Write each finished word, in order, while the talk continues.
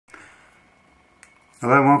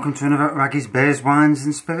Hello and welcome to another Raggy's Beers, Wines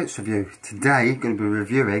and Spirits review. Today I'm going to be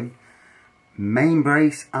reviewing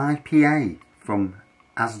Mainbrace IPA from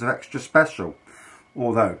Asda Extra Special.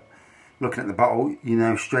 Although, looking at the bottle, you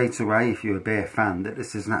know straight away if you're a beer fan that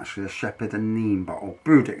this isn't actually a Shepherd Neame bottle,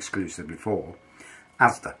 brewed exclusively for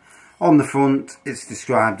Asda. On the front it's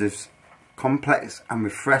described as complex and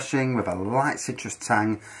refreshing with a light citrus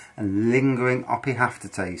tang and lingering hoppy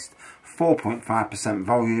aftertaste. 4.5%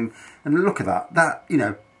 volume, and look at that, you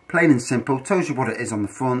know, plain and simple, tells you what it is on the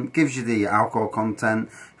front, gives you the alcohol content,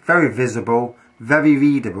 very visible, very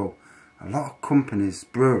readable. A lot of companies,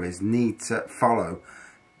 breweries need to follow,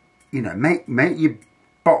 you know, make your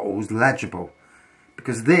bottles legible,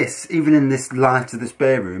 because this, even in this light of this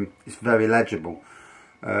beer room, is very legible,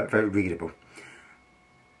 very readable.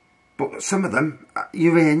 But some of them,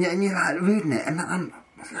 you're in and you're like reading it, and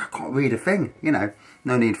I can't read a thing, you know,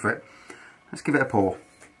 no need for it. Let's give it a pour.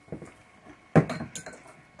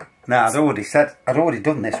 Now, I'd already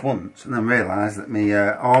done this once, and then realised that my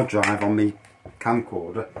hard drive on my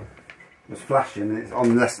camcorder was flashing, and it's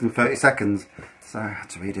on less than 30 seconds. So I had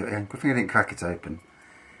to redo it again. Good thing I didn't crack it open.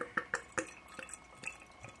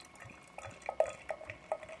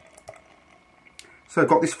 So I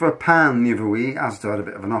got this for £1 the other week. Asda had a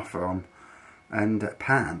bit of an offer on, and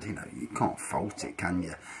 £1, you know, you can't fault it, can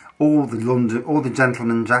you? All the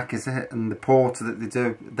Gentleman Jack is it, and the porter that they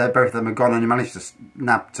do, both of them are gone, and you managed to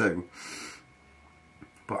nab 2.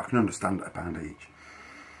 But I can understand at £1 each.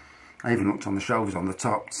 I even looked on the shelves on the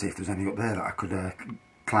top to see if there's any up there that I could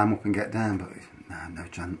climb up and get down, but no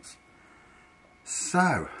chance.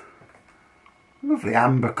 So, lovely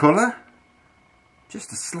amber colour,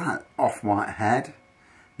 just a slight off-white head,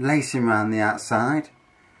 lacing around the outside.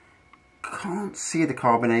 Can't see the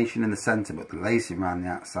carbonation in the centre, but the lacing around the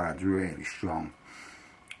outside is really strong.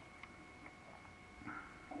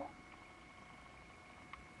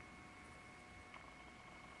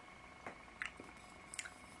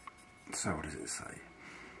 So what does it say?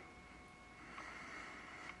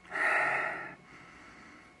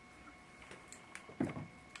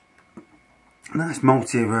 Nice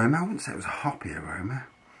malty aroma. I wouldn't say it was a hoppy aroma.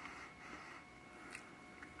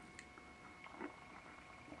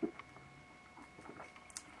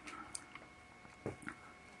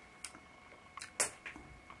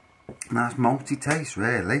 Nice malty taste,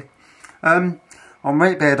 really. On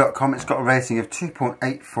ratebeer.com it's got a rating of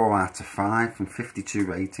 2.84 out of 5 from 52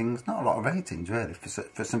 ratings. Not a lot of ratings, really, for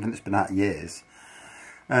something that's been out years.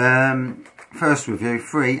 First review,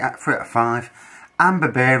 3 out of 5. Amber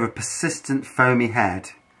beer with persistent foamy head.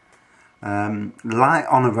 Light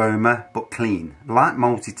on aroma, but clean. Light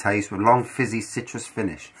malty taste with long fizzy citrus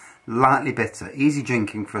finish. Lightly bitter, easy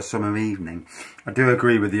drinking for a summer evening. I do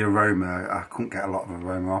agree with the aroma. I couldn't get a lot of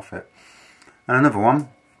aroma off it. And another one,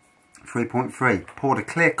 3.3. Poured a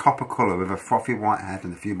clear copper colour with a frothy white head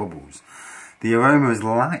and a few bubbles. The aroma is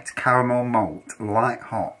light caramel malt, light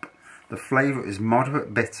hop. The flavour is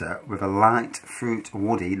moderate bitter with a light fruit,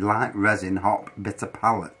 woody, light resin, hop, bitter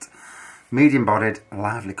palate. Medium bodied,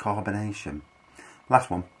 lively carbonation.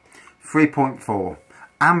 Last one, 3.4.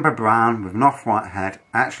 Amber brown with an off-white head.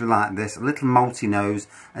 I actually like this. A little malty nose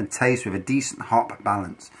and taste with a decent hop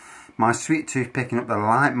balance. My sweet tooth picking up the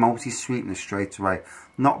light malty sweetness straight away.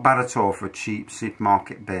 Not bad at all for a cheap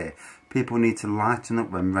supermarket beer. People need to lighten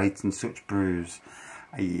up when rating such brews.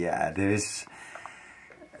 Yeah, there is,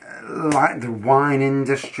 like the wine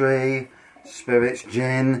industry, spirits,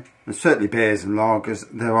 gin, and certainly beers and lagers,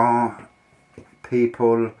 there are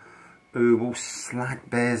people who will slag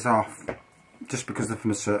beers off just because they're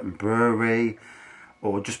from a certain brewery,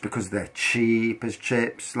 or just because they're cheap as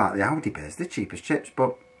chips, like the Audi beers, they're cheap as chips,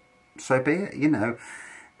 but so be it, you know.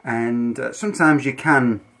 And sometimes you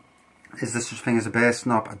can, is there such a thing as a beer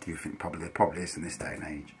snob? I do think there probably is in this day and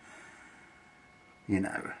age, you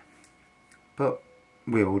know. But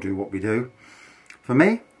we all do what we do. For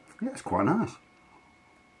me, yeah, it's quite nice.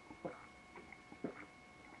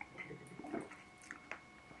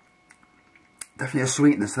 Definitely a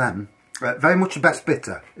sweetness then. Very much a best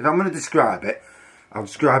bitter. If I'm going to describe it, I'll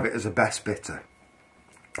describe it as a best bitter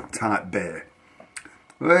type beer.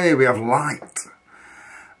 Hey, we have light.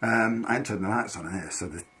 I ain't turned the lights on here, so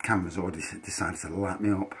the camera's already decided to light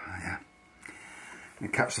me up. Yeah.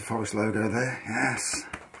 And Catch the Forest logo there. Yes.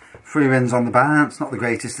 3 wins on the bounce. Not the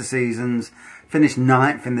greatest of seasons. Finished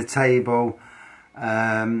 9th in the table.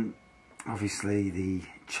 Obviously, the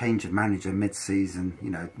change of manager mid-season,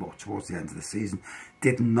 you know, more towards the end of the season,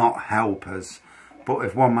 did not help us. But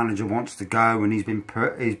if one manager wants to go and he's been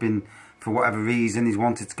for whatever reason he's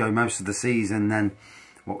wanted to go most of the season, then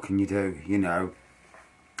what can you do, you know?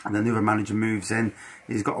 And then the other manager moves in,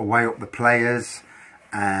 he's got to weigh up the players,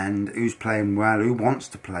 and who's playing well, who wants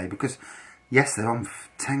to play, because yes, they're on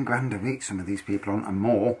 10 grand a week, some of these people on, and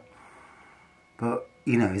more, but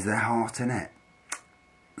you know, is their heart in it?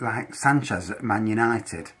 Like Sanchez at Man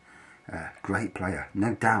United, great player,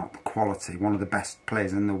 no doubt, quality, one of the best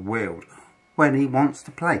players in the world when he wants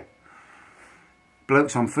to play.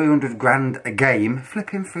 Bloke's on 300 grand a game,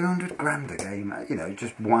 flipping 300 grand a game, you know,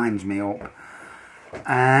 just winds me up.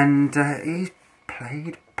 And he's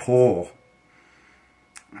played poor.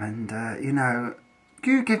 And, you know,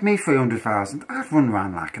 you give me 300,000, I'd run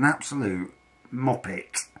around like an absolute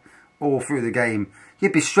muppet all through the game.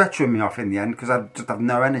 You'd be stretching me off in the end because I'd just have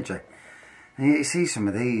no energy. And you see some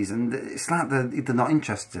of these and it's like they're not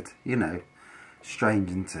interested, you know. Strange,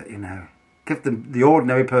 isn't it, you know. Give the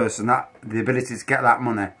ordinary person the ability to get that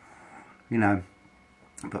money, you know.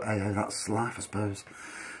 But hey, that's life, I suppose.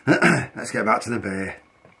 Let's get back to the beer.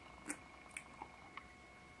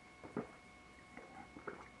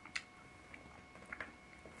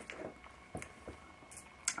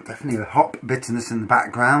 Definitely a hop bitterness in the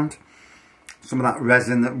background. Some of that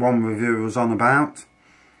resin that one reviewer was on about.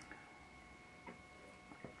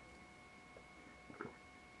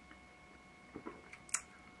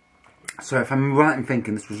 So if I'm right in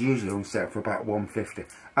thinking this was usually on sale for about £1.50,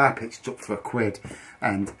 I picked it up for £1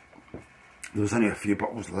 and there was only a few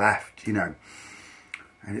bottles left, you know.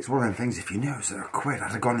 And it's one of them things, if you knew it was at £1,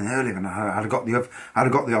 I'd have gone in earlier and I'd have got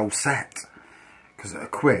the old set. Because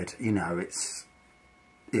at £1, you know, it's,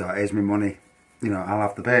 you know, here's my money, you know, I'll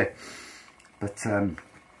have the beer. But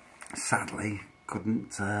sadly,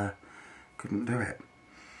 couldn't do it.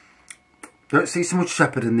 Don't see so much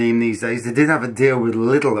Shepherd Neame these days. They did have a deal with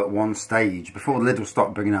Lidl at one stage, before Lidl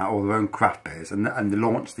stopped bringing out all their own craft beers, and they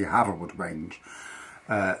launched the Haverwood range.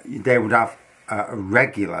 They would have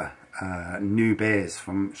regular new beers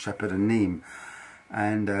from Shepherd Neame,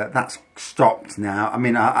 and that's stopped now. I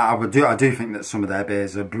mean, I do think that some of their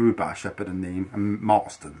beers are brewed by Shepherd Neame and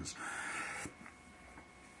Marston's,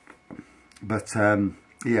 but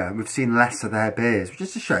yeah, we've seen less of their beers, which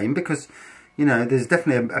is a shame because, you know, there's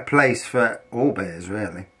definitely a place for all beers,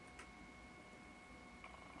 really.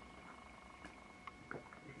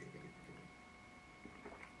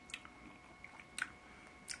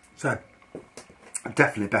 So,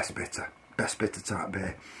 definitely best bitter type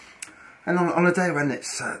beer. And on a day when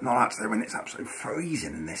it's not actually when it's absolutely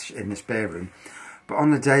freezing in this beer room, but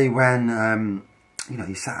on the day when you know,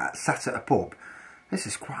 you sat at a pub, this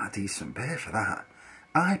is quite a decent beer for that.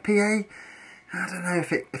 IPA, I don't know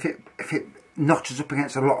if it notches up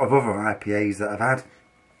against a lot of other IPAs that I've had.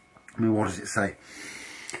 I mean, what does it say?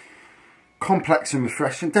 Complex and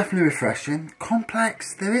refreshing, definitely refreshing.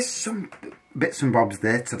 Complex, there is some bits and bobs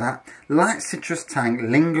there to that. Light citrus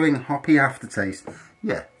tang, lingering hoppy aftertaste.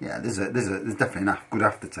 Yeah, there's definitely enough good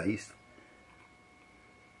aftertaste.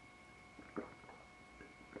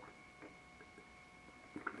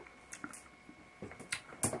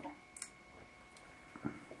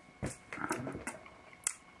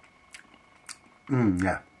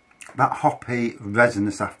 Yeah, that hoppy,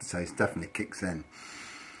 resinous aftertaste definitely kicks in.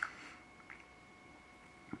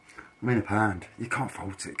 I mean, £1, you can't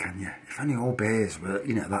fault it, can you? If only all beers were,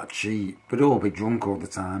 you know, that cheap, we'd all be drunk all the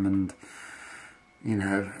time and, you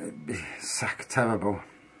know, it'd be sack terrible.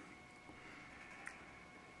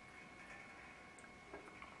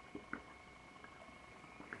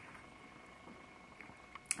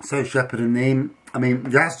 So Shepherd Neame, I mean,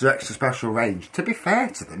 the Asda Extra Special range, to be fair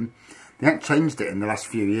to them, they haven't changed it in the last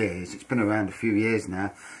few years. It's been around a few years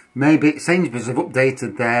now. Maybe Sainsbury's have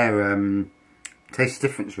updated their taste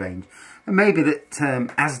difference range, and maybe that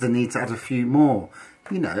Asda needs to add a few more.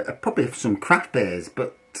 You know, probably some craft beers,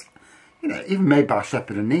 but you know, even made by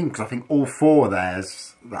Shepherd Neame, because I think all 4 of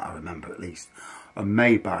theirs, that I remember at least, are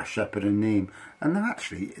made by Shepherd Neame, and they're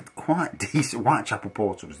actually quite decent. Whitechapel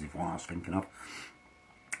Porter was the one I was thinking of,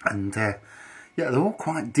 and yeah, they're all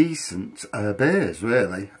quite decent beers,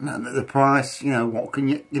 really. And at the price, you know, what can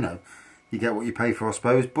you know, you get what you pay for, I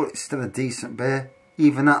suppose, but it's still a decent beer,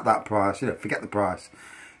 even at that price. You know, forget the price,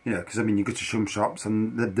 you know, because I mean, you go to some shops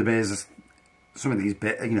and the beers are, some of these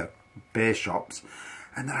beer shops,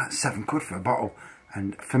 and they're like £7 for a bottle.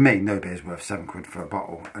 And for me, no beer's worth £7 for a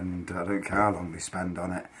bottle, and I don't care how long they spend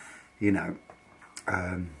on it, you know,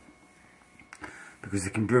 because they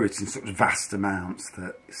can brew it in such vast amounts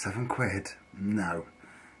that £7, no.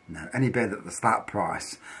 Any beer that's that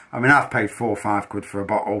price. I mean, I've paid £4 or £5 for a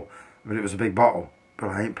bottle, but it was a big bottle, but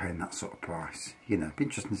I ain't paying that sort of price. You know, it'd be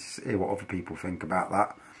interesting to hear what other people think about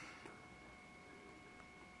that.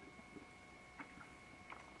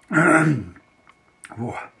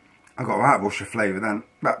 Oh, I got a right rush of flavour then.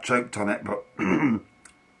 About choked on it, but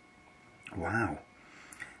wow.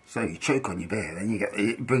 So you choke on your beer, then you get,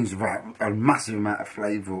 it brings about a massive amount of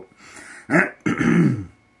flavour up.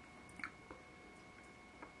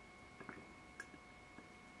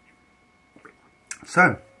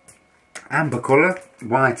 So, amber colour,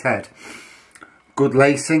 white head. Good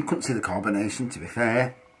lacing, couldn't see the carbonation to be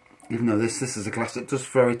fair. Even though this is a glass, it does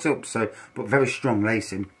throw it up, so, but very strong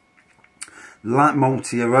lacing. Light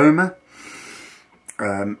malty aroma.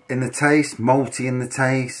 In the taste, malty in the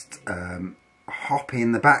taste, hoppy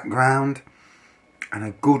in the background, and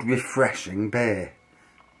a good refreshing beer.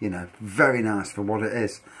 You know, very nice for what it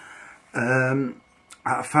is. Out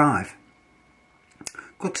of 5.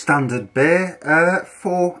 Good standard beer,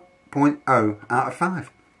 4.0 out of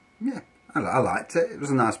 5. Yeah, I liked it. It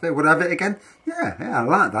was a nice beer. Would I have it again? Yeah, I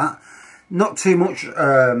like that. Not too much.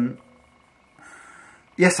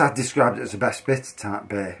 Yes, I described it as a best bitter type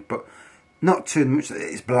beer, but not too much that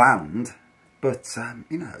it's bland. But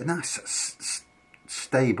you know, a nice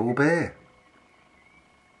stable beer.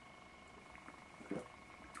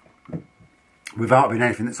 Without being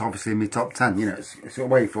anything that's obviously in my top 10, you know, it's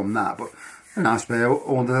away from that, but a nice beer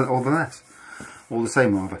all the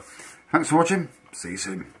same rather. Thanks for watching. See you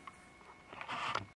soon.